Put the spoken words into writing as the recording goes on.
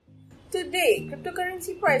Today,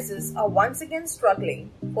 cryptocurrency prices are once again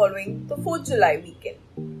struggling following the 4th July weekend.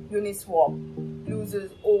 Uniswap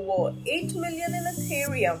loses over 8 million in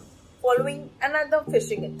Ethereum following another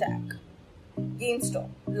phishing attack. GameStop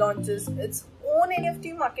launches its own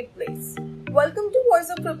NFT marketplace. Welcome to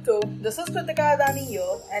Voice of Crypto. This is Kritika Adani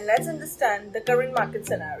here, and let's understand the current market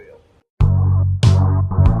scenario.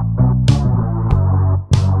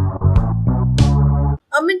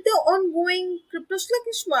 Amid the ongoing crypto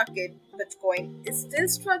sluggish market, Bitcoin is still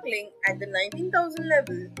struggling at the 19,000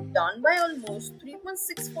 level, down by almost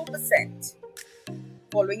 3.64%.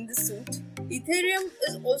 Following the suit, Ethereum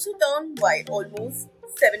is also down by almost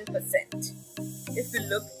 7%. If we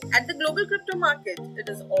look at the global crypto market, it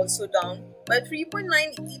is also down by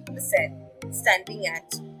 3.98%, standing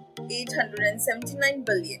at 879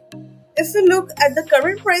 billion. If we look at the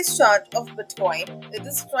current price chart of Bitcoin, it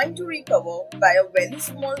is trying to recover by a very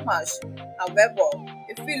small margin. However,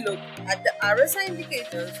 if we look at the RSI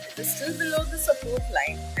indicators, it is still below the support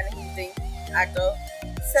line and hinting at a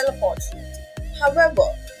sell opportunity. However,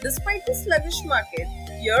 despite the sluggish market,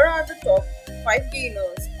 here are the top 5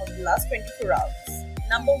 gainers of the last 24 hours.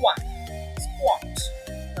 Number 1. Squat.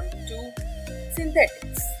 Number 2.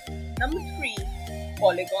 Synthetics. Number 3.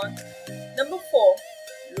 Polygon. Number 4.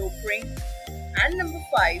 Loopring, and number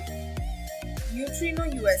 5, Neutrino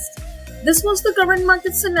USD. This was the current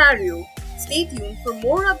market scenario. Stay tuned for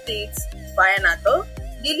more updates by another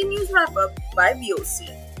daily news wrap up by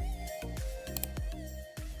VOC.